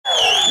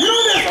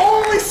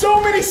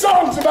many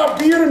songs about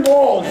beer and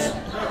balls.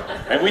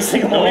 And we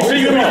sing them all. We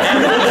sing them all.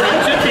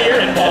 Beer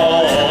and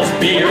balls,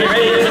 beer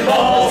and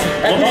balls,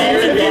 and beer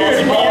and beer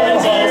and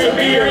balls, and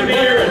beer and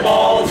beer and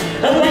balls,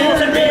 and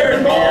beer and beer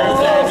and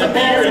balls, and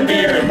beer and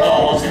beer and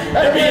balls,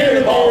 and beer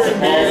and balls and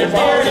beer and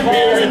balls and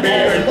beer and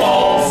beer and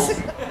balls.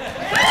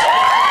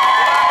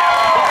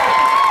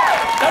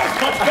 That was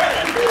much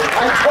better.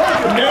 I told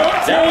you. No,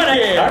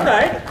 all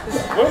right.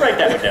 We'll write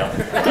that one down.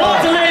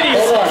 Lots of ladies.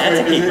 Hold on, That's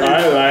a keeper. I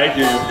like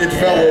it. It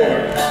fell over.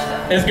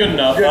 It's good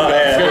enough. Good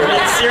enough. Good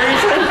enough.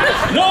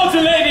 Seriously? Lords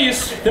and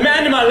ladies, the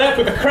man to my left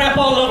with the crap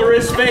all over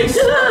his face.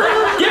 Give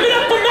it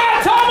up for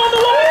my Tom on the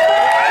wall!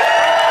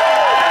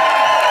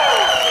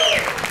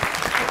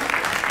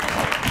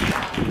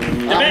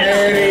 I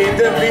married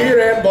the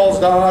beer and balls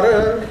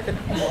daughter. The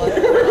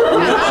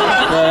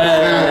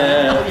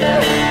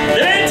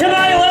man to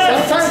my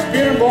left. Sometimes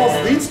beer and balls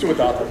leads to a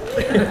daughter.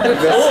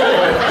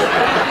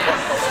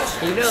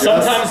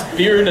 Sometimes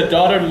beer and a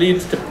daughter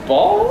leads to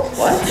balls?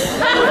 What?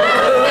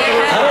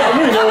 I don't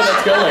really know where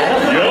that's going.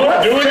 You're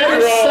doing it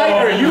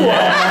wrong. You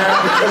are.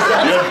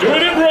 You're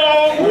doing it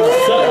wrong.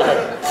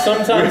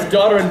 Sometimes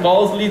daughter and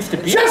balls leads to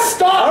beer. Just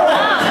stop!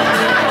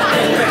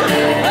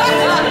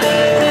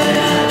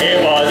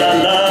 It was a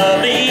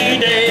lovely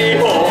day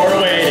for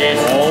a wedding.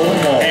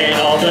 And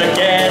all the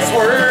guests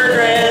were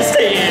dressed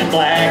in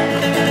black.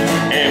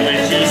 And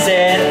when she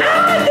said,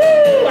 I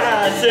do,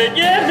 I said,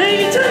 yeah,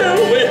 me too.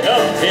 With a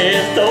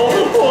pistol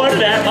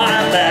pointed at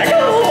my back.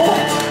 Oh,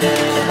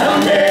 I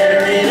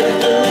married a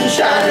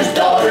moonshiner's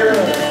daughter.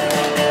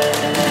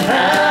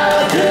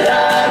 How could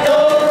I go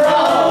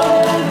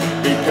wrong?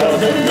 Because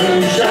the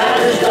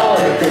moonshiner's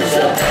daughter cooks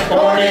up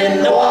corn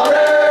in the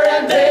water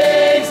and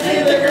makes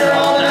me liquor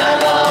all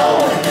night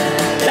long.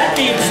 That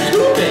means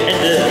too big.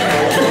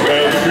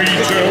 Well, the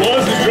preacher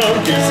wasn't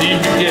drunk as he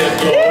could get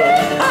drunk.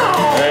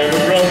 And the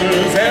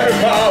brothers had her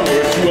power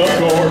too, of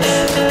course.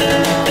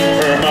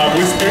 Her mom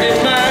whispered in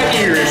my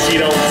ear, if she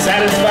don't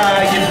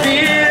satisfy your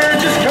beer,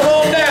 just come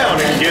on down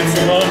and get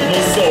some of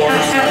the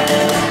source.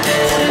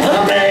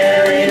 I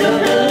married a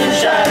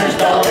moonshiner's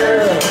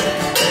daughter.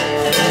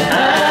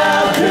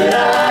 How could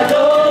I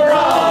go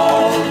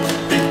wrong?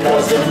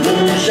 Because the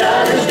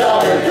moonshiner's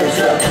daughter cooks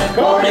up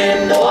corn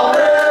in the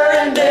water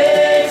and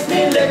makes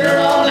me liquor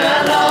all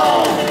night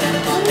long.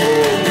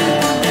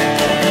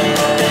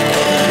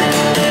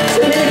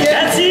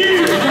 That's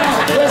you!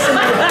 Listen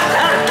to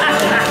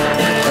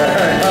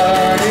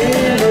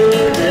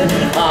honeymoon in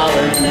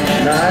Holland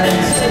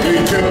nights. We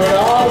toured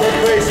all the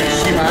places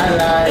she might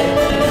like.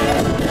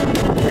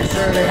 We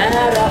certainly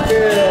had our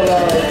fill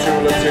of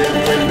tulips and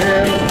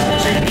windmills.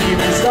 She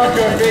even stuck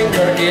her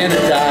finger in a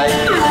dye.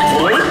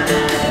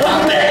 I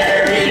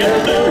married a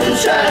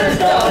moonshiner's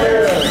daughter.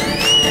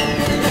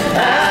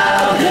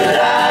 How could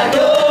I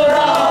go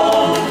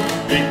wrong?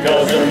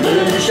 Because the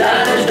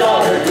moonshiner's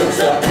daughter cooks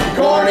up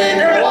corn in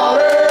her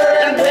water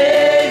and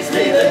makes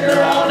me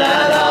liquor all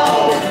night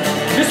long.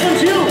 This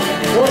one's you.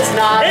 No, it's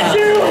not. It's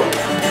you.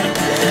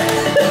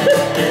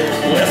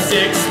 Well,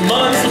 6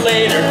 months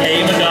later came